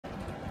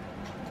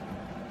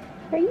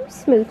Are you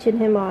smooching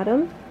him,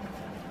 Autumn?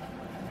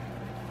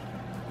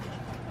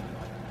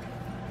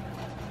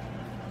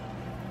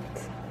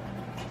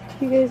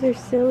 You guys are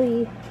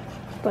silly.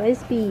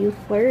 Busby, you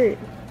flirt.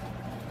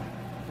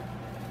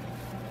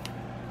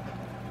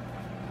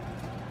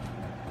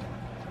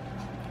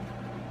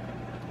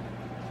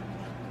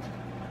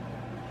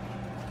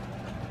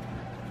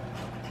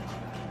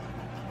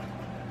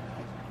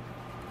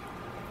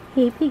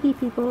 Hey Piggy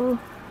people,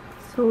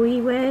 so we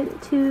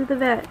went to the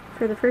vet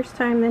for the first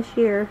time this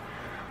year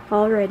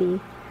already.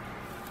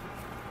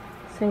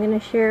 So I'm going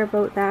to share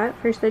about that.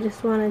 First I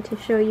just wanted to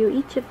show you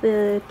each of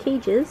the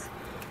cages.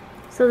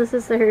 So this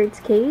is the herd's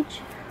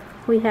cage.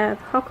 We have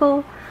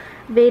Huckle,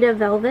 Veda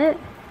Velvet,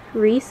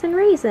 Reese, and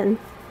Raisin.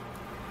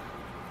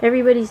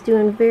 Everybody's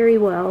doing very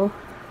well.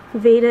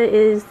 Veda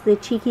is the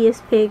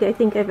cheekiest pig I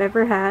think I've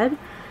ever had.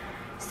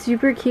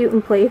 Super cute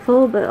and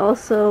playful, but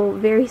also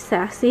very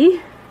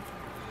sassy.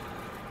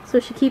 So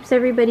she keeps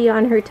everybody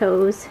on her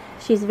toes.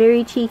 She's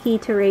very cheeky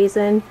to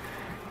Raisin,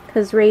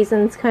 because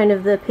Raisin's kind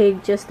of the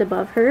pig just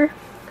above her.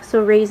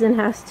 So Raisin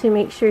has to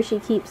make sure she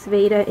keeps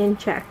Veda in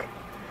check.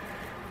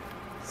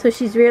 So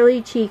she's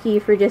really cheeky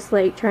for just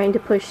like trying to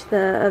push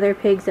the other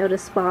pigs out of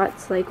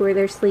spots, like where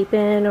they're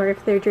sleeping or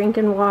if they're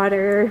drinking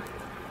water.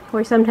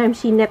 Or sometimes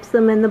she nips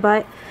them in the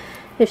butt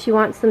if she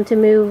wants them to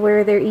move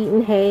where they're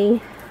eating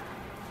hay.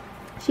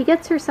 She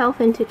gets herself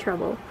into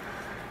trouble,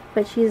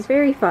 but she's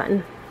very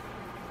fun.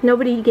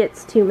 Nobody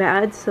gets too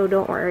mad, so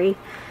don't worry.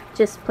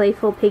 Just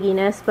playful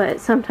pigginess, but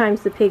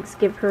sometimes the pigs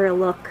give her a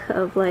look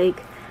of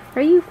like,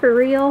 are you for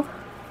real?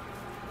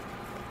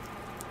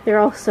 They're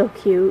all so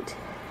cute.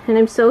 And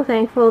I'm so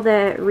thankful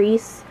that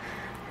Reese,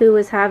 who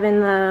was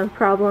having the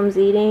problems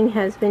eating,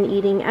 has been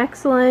eating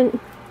excellent.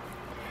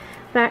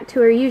 Back to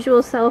her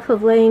usual self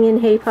of laying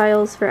in hay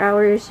piles for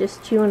hours,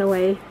 just chewing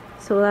away.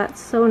 So that's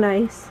so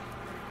nice.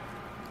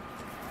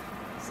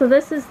 So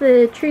this is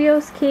the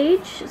trio's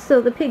cage.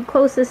 So the pig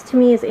closest to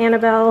me is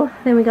Annabelle,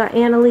 then we got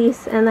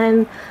Annalise, and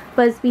then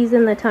Busby's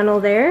in the tunnel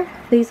there.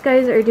 These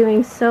guys are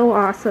doing so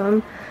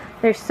awesome.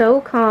 They're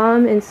so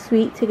calm and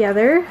sweet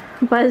together.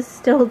 Buzz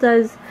still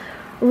does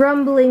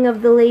rumbling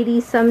of the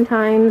ladies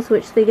sometimes,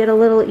 which they get a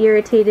little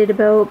irritated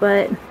about,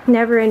 but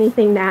never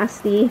anything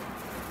nasty.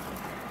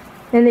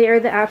 And they are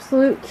the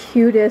absolute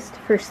cutest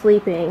for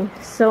sleeping.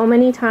 So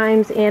many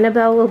times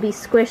Annabelle will be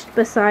squished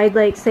beside,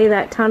 like, say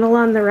that tunnel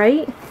on the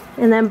right,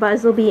 and then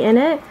Buzz will be in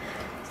it.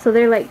 So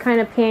they're like kind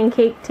of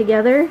pancaked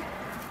together,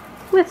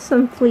 with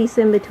some fleece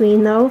in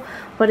between though,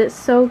 but it's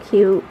so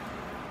cute.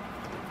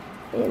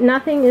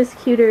 Nothing is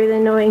cuter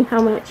than knowing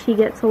how much he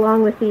gets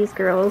along with these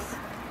girls.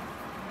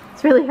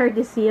 It's really hard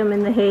to see him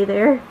in the hay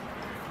there.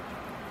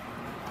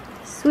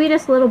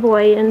 Sweetest little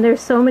boy, and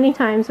there's so many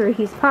times where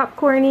he's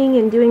popcorning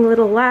and doing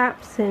little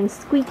laps and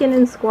squeaking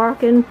and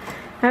squawking,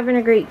 having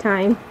a great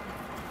time.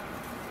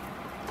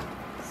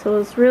 So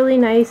it's really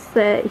nice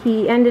that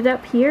he ended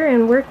up here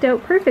and worked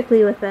out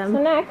perfectly with them.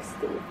 So next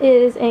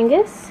is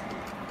Angus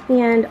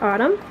and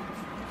Autumn.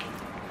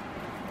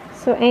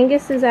 So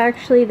Angus is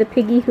actually the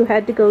piggy who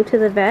had to go to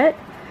the vet.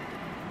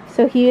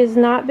 So he has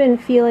not been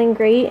feeling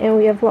great and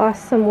we have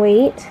lost some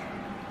weight.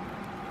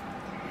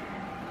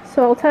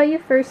 So I'll tell you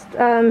first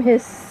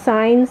his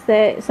signs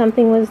that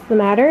something was the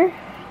matter.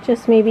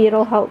 Just maybe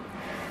it'll help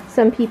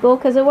some people,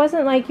 because it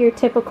wasn't like your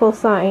typical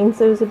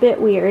signs. It was a bit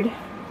weird.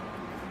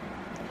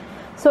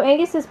 So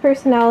Angus's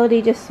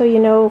personality, just so you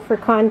know for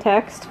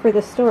context for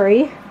the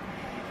story,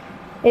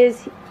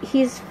 is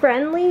he's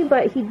friendly,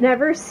 but he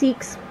never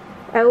seeks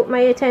out my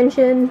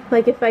attention.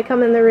 Like if I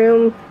come in the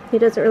room, he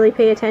doesn't really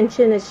pay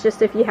attention. It's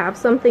just if you have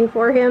something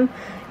for him,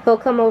 he'll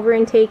come over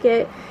and take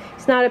it.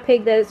 He's not a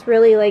pig that's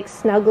really like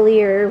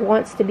snuggly or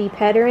wants to be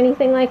pet or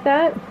anything like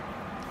that.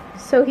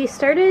 So he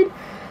started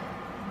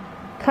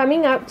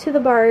coming up to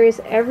the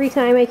bars every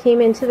time I came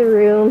into the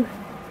room,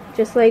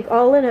 just like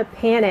all in a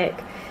panic.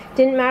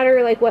 Didn't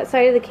matter like what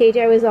side of the cage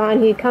I was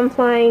on, he'd come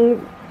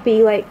flying,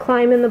 be like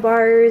climbing the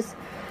bars,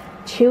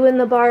 chewing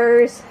the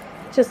bars,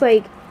 just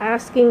like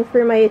asking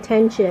for my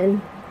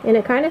attention. And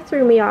it kind of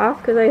threw me off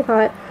because I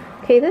thought,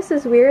 okay, this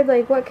is weird,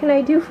 like what can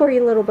I do for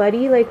you, little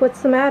buddy? Like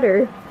what's the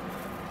matter?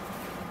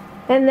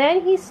 And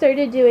then he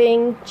started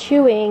doing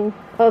chewing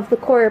of the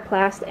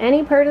coroplast.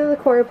 Any part of the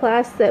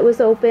coroplast that was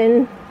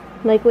open,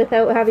 like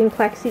without having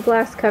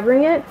plexiglass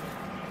covering it,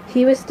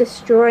 he was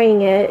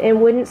destroying it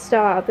and wouldn't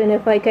stop. And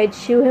if like I'd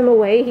shoo him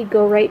away, he'd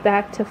go right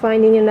back to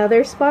finding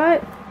another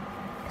spot.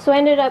 So I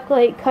ended up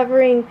like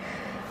covering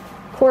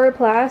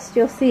coroplast,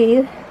 you'll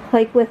see,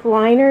 like with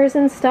liners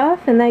and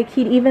stuff, and like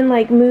he'd even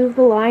like move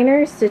the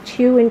liners to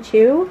chew and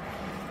chew.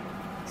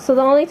 So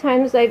the only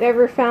times I've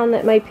ever found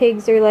that my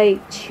pigs are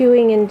like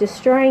chewing and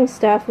destroying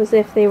stuff was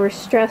if they were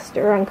stressed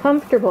or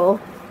uncomfortable.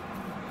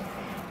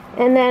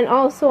 And then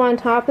also on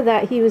top of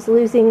that, he was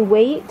losing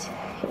weight,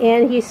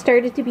 and he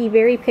started to be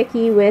very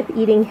picky with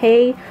eating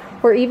hay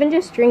or even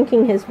just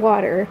drinking his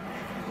water.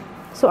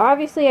 So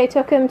obviously I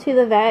took him to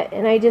the vet,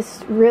 and I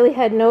just really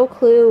had no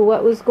clue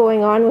what was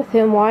going on with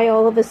him, why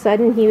all of a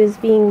sudden he was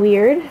being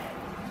weird.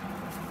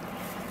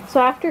 So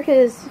after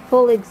his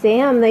full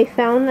exam, they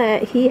found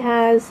that he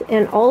has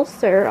an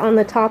ulcer on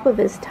the top of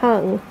his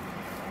tongue.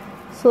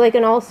 So like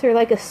an ulcer,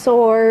 like a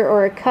sore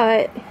or a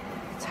cut.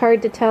 It's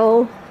hard to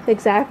tell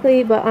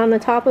exactly, but on the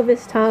top of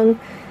his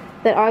tongue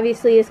that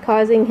obviously is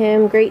causing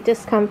him great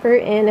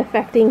discomfort and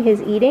affecting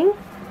his eating.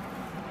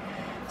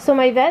 So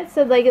my vet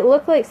said like it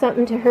looked like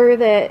something to her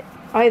that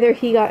either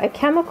he got a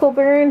chemical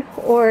burn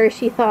or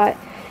she thought,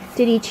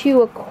 did he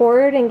chew a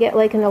cord and get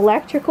like an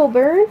electrical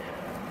burn?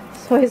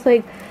 So I was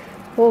like,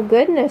 well,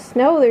 goodness,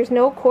 no, there's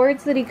no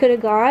cords that he could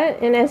have got.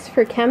 And as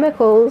for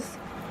chemicals,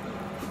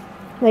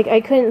 like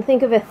I couldn't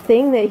think of a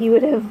thing that he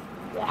would have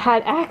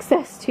had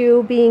access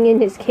to being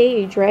in his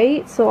cage,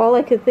 right? So all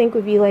I could think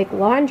would be like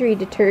laundry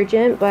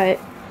detergent, but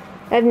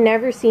I've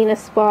never seen a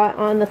spot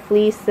on the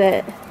fleece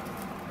that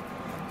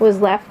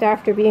was left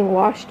after being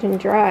washed and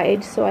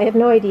dried, so I have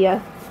no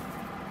idea.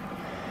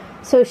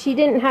 So she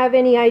didn't have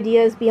any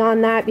ideas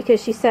beyond that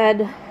because she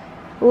said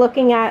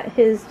looking at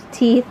his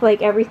teeth,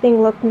 like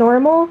everything looked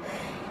normal,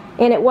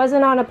 and it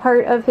wasn't on a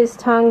part of his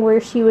tongue where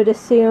she would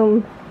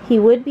assume he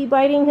would be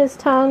biting his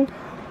tongue,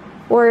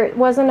 or it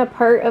wasn't a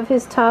part of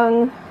his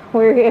tongue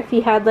where if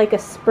he had like a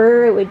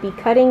spur it would be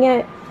cutting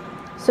it.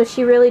 So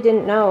she really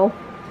didn't know.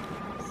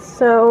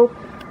 So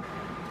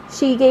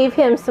she gave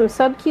him some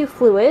sub-Q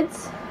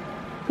fluids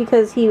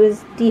because he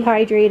was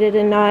dehydrated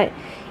and not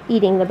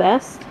eating the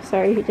best.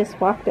 Sorry, he just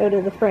walked out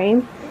of the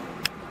frame.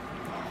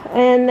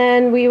 And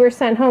then we were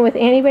sent home with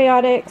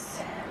antibiotics,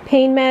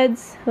 pain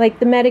meds, like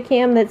the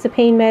Medicam that's a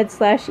pain med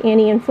slash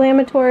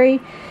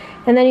anti-inflammatory.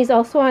 And then he's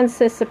also on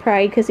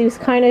cisapride because he was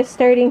kind of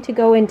starting to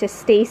go into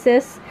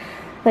stasis.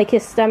 Like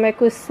his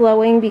stomach was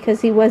slowing because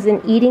he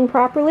wasn't eating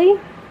properly.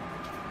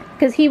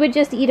 Because he would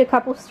just eat a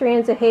couple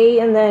strands of hay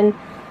and then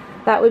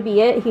that would be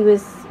it. He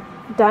was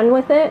done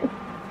with it.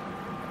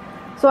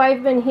 So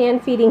I've been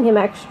hand feeding him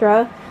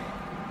extra.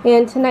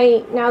 And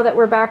tonight, now that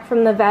we're back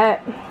from the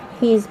vet,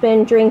 he's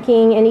been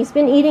drinking and he's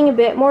been eating a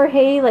bit more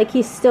hay. Like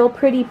he's still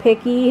pretty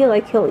picky.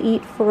 Like he'll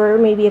eat for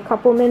maybe a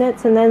couple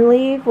minutes and then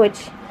leave,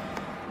 which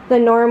the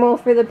normal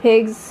for the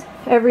pigs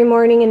every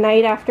morning and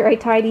night after I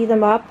tidy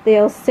them up,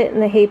 they'll sit in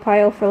the hay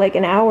pile for like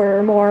an hour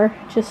or more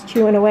just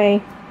chewing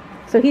away.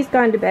 So he's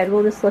gone to bed.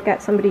 We'll just look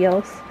at somebody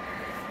else.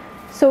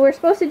 So we're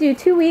supposed to do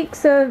 2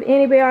 weeks of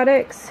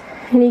antibiotics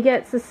and he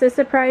gets the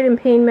cisapride and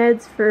pain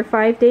meds for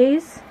 5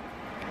 days.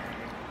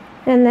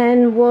 And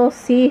then we'll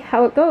see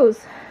how it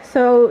goes.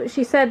 So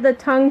she said the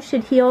tongue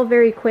should heal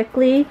very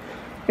quickly.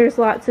 There's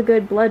lots of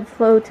good blood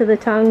flow to the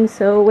tongue,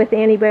 so with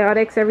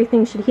antibiotics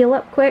everything should heal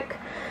up quick.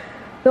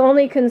 The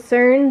only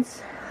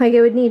concerns, like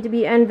it would need to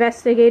be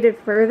investigated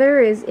further,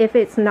 is if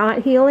it's not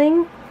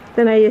healing,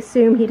 then I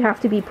assume he'd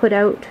have to be put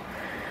out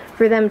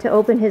for them to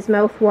open his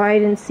mouth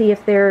wide and see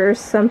if there's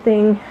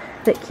something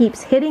that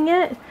keeps hitting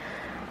it.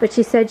 But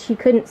she said she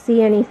couldn't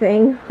see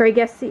anything. Or I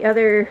guess the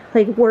other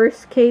like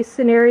worst case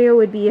scenario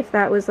would be if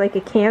that was like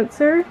a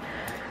cancer.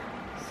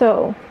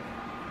 So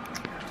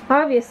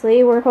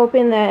obviously we're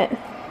hoping that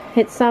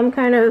it's some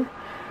kind of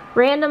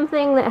random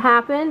thing that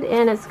happened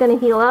and it's going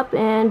to heal up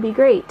and be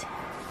great.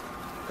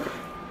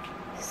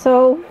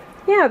 So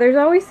yeah, there's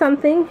always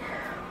something.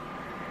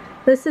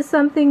 This is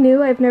something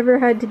new I've never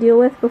had to deal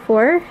with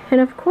before. And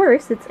of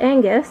course it's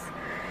Angus.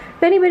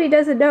 If anybody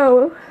doesn't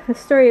know the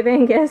story of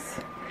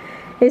Angus,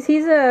 is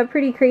he's a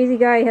pretty crazy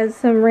guy. He has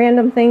some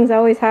random things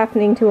always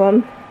happening to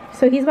him.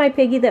 So he's my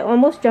piggy that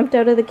almost jumped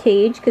out of the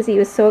cage because he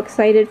was so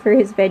excited for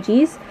his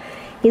veggies.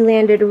 He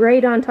landed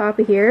right on top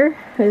of here.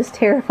 It was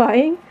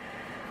terrifying.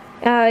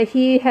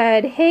 He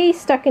had hay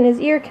stuck in his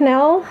ear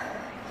canal.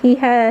 He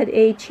had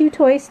a chew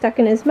toy stuck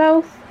in his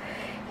mouth.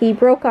 He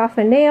broke off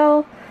a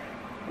nail.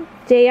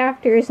 Day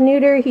after his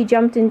neuter, he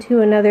jumped into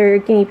another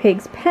guinea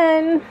pig's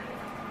pen.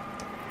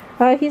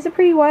 He's a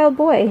pretty wild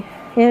boy.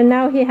 And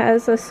now he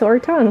has a sore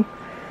tongue.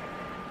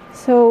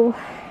 So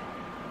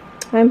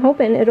I'm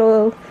hoping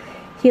it'll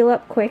heal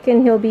up quick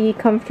and he'll be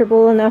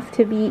comfortable enough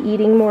to be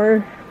eating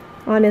more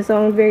on his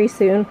own very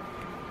soon.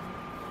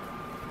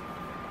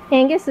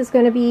 Angus is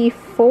going to be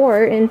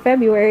 4 in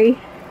February,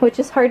 which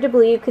is hard to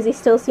believe because he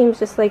still seems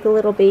just like a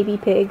little baby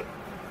pig.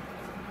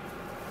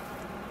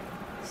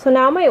 So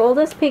now my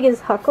oldest pig is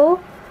Huckle.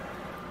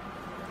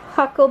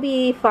 Huck will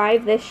be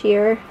 5 this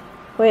year,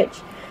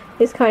 which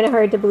is kind of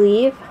hard to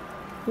believe.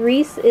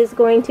 Reese is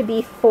going to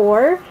be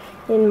 4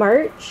 in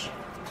March.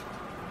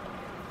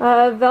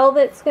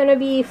 Velvet's going to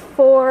be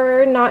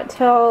 4 not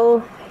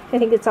till I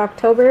think it's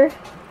October.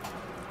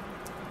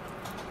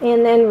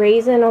 And then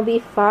Raisin will be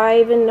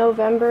 5 in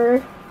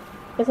November.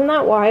 Isn't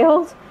that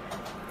wild?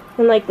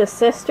 And like the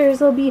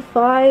sisters will be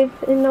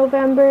 5 in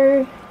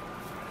November.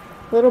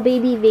 Little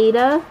baby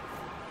Veda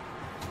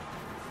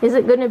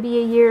isn't going to be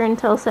a year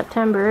until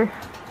September.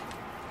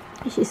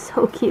 She's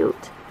so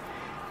cute.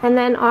 And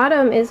then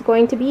Autumn is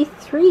going to be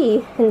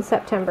 3 in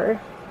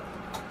September.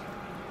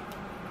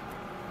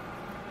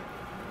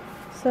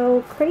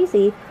 So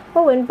crazy.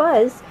 Oh, and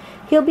Buzz,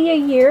 he'll be a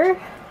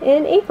year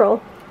in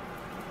April.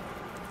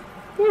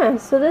 Yeah,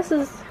 so this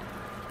is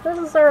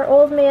our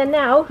old man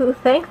now, who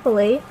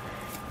thankfully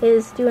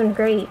is doing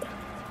great.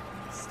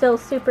 still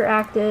super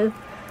active,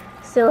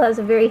 still has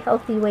a very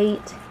healthy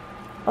weight.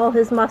 All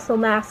his muscle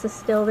mass is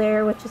still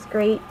there, which is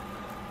great.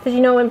 Because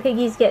you know when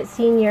piggies get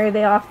senior,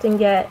 they often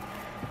get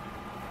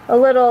a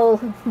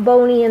little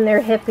bony in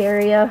their hip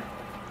area.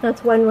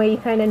 That's one way you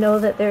kind of know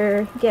that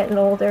they're getting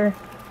older.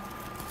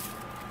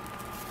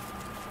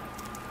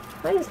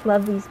 I just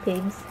love these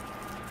pigs.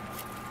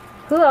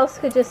 Who else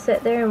could just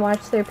sit there and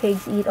watch their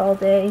pigs eat all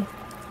day?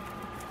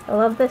 I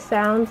love the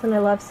sounds, and I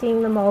love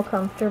seeing them all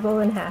comfortable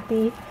and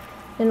happy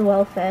and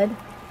well fed.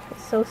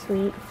 It's so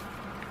sweet.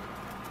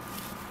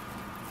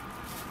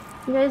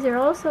 You guys are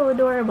all so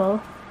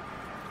adorable.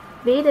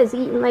 Veda's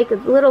eating like a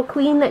little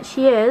queen that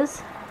she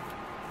is.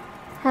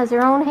 Has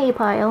her own hay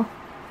pile.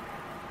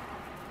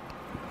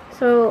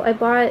 So I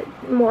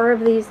bought more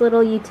of these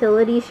little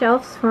utility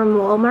shelves from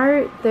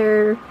Walmart.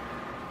 They're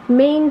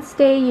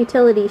mainstay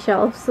utility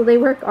shelves, so they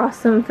work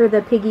awesome for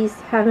the piggies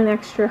to have an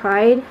extra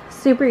hide.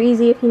 Super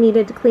easy if you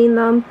needed to clean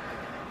them.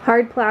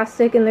 Hard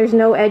plastic, and there's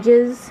no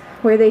edges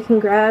where they can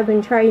grab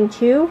and try and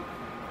chew.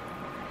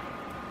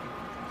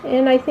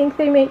 And I think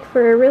they make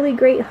for a really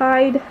great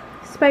hide,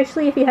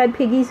 especially if you had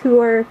piggies who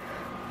are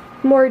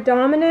more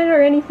dominant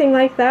or anything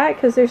like that,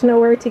 because there's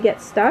nowhere to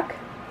get stuck.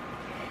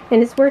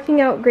 And it's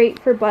working out great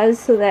for Buzz,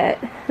 so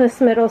that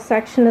this middle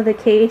section of the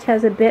cage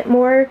has a bit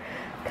more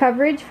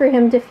coverage for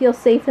him to feel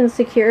safe and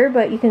secure,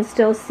 but you can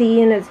still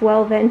see and it's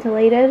well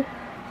ventilated.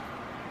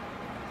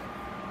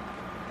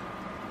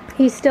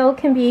 He still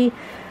can be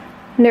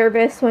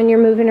nervous when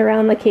you're moving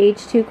around the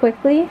cage too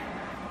quickly,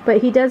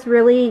 but he does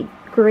really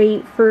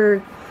great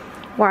for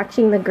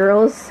watching the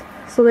girls.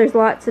 So there's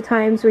lots of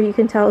times where you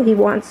can tell he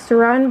wants to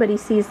run, but he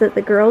sees that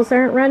the girls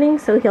aren't running,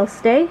 so he'll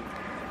stay,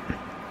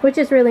 which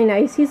is really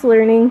nice. He's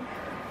learning.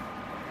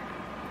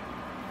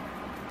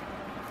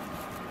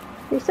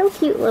 You're so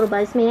cute, little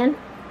Buzzman.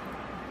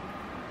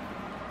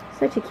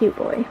 Such a cute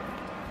boy.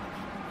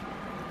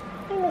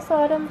 Hi, Miss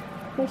Autumn.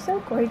 You're so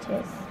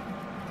gorgeous.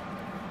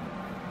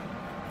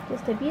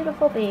 Just a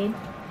beautiful babe.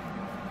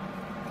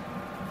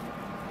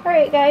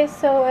 Alright guys,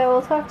 so I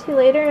will talk to you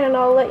later, and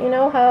I'll let you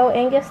know how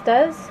Angus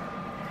does.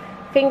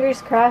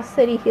 Fingers crossed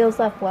that he heals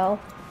up well.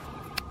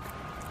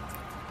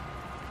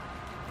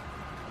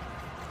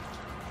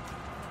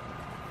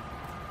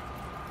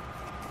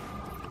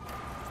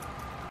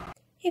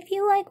 If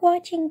you like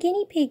watching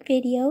guinea pig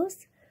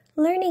videos,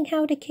 learning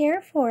how to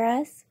care for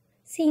us,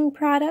 seeing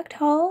product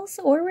hauls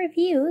or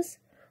reviews,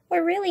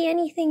 or really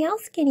anything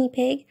else guinea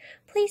pig,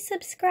 please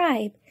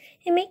subscribe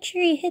and make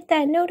sure you hit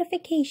that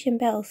notification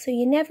bell so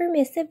you never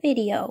miss a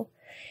video.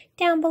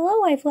 Down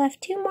below I've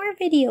left 2 more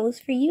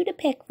videos for you to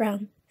pick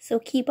from, so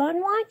keep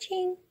on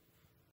watching.